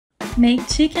Make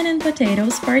chicken and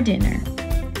potatoes for dinner.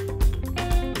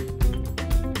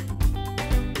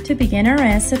 To begin our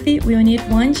recipe, we'll need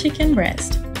 1 chicken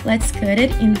breast. Let's cut it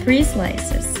in 3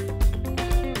 slices.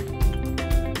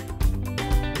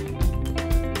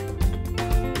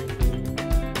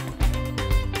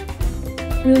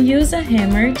 We'll use a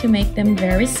hammer to make them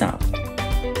very soft.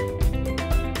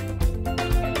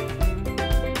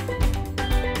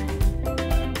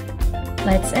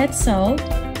 Let's add salt,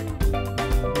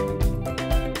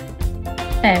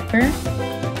 pepper,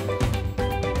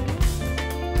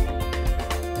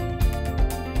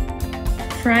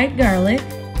 fried garlic,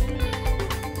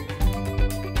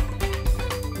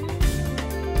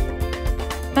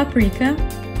 paprika,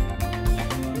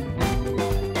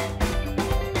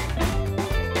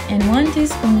 and 1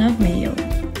 teaspoon of mayo.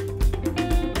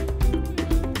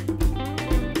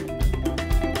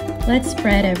 Let's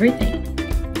spread everything.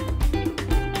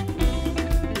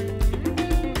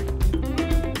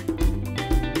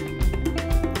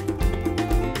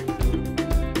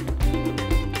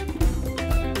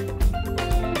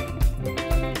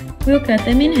 We'll cut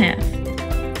them in half.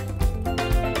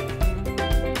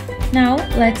 Now,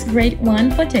 let's grate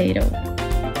 1 potato.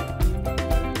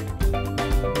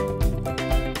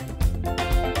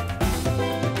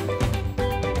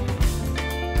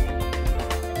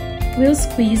 We'll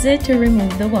squeeze it to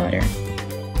remove the water.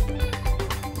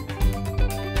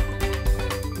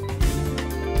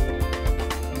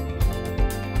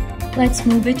 Let's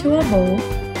move it to a bowl.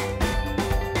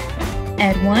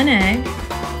 Add 1 egg,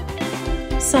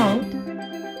 salt,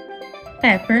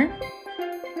 pepper,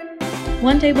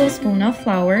 1 tablespoon of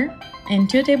flour, and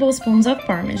 2 tablespoons of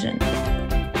Parmesan.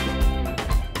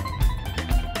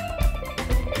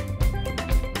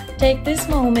 Take this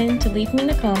moment to leave me in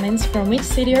the comments from which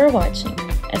city you're watching.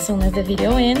 As soon as the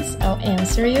video ends, I'll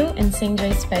answer you and send you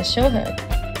a special hug.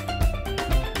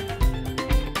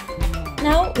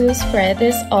 Now we'll spread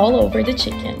this all over the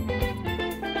chicken.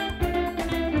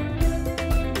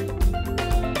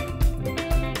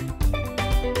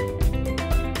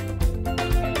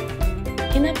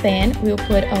 In a pan, we'll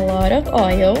put a lot of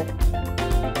oil,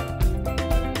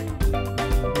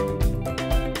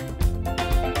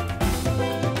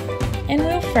 and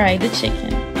we'll fry the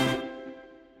chicken.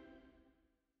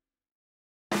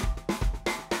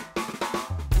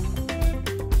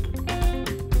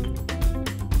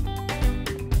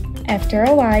 After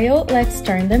a while, let's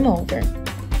turn them over.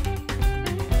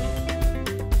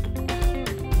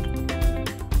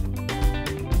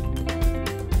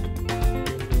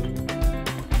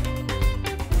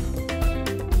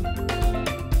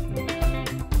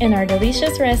 And our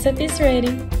delicious recipe is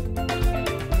ready.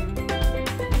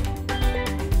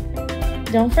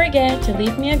 Don't forget to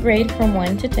leave me a grade from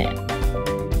 1 to 10.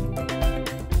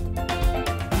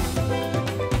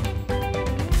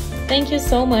 Thank you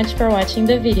so much for watching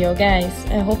the video, guys.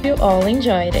 I hope you all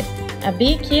enjoyed it. A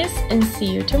big kiss and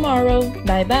see you tomorrow.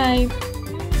 Bye bye!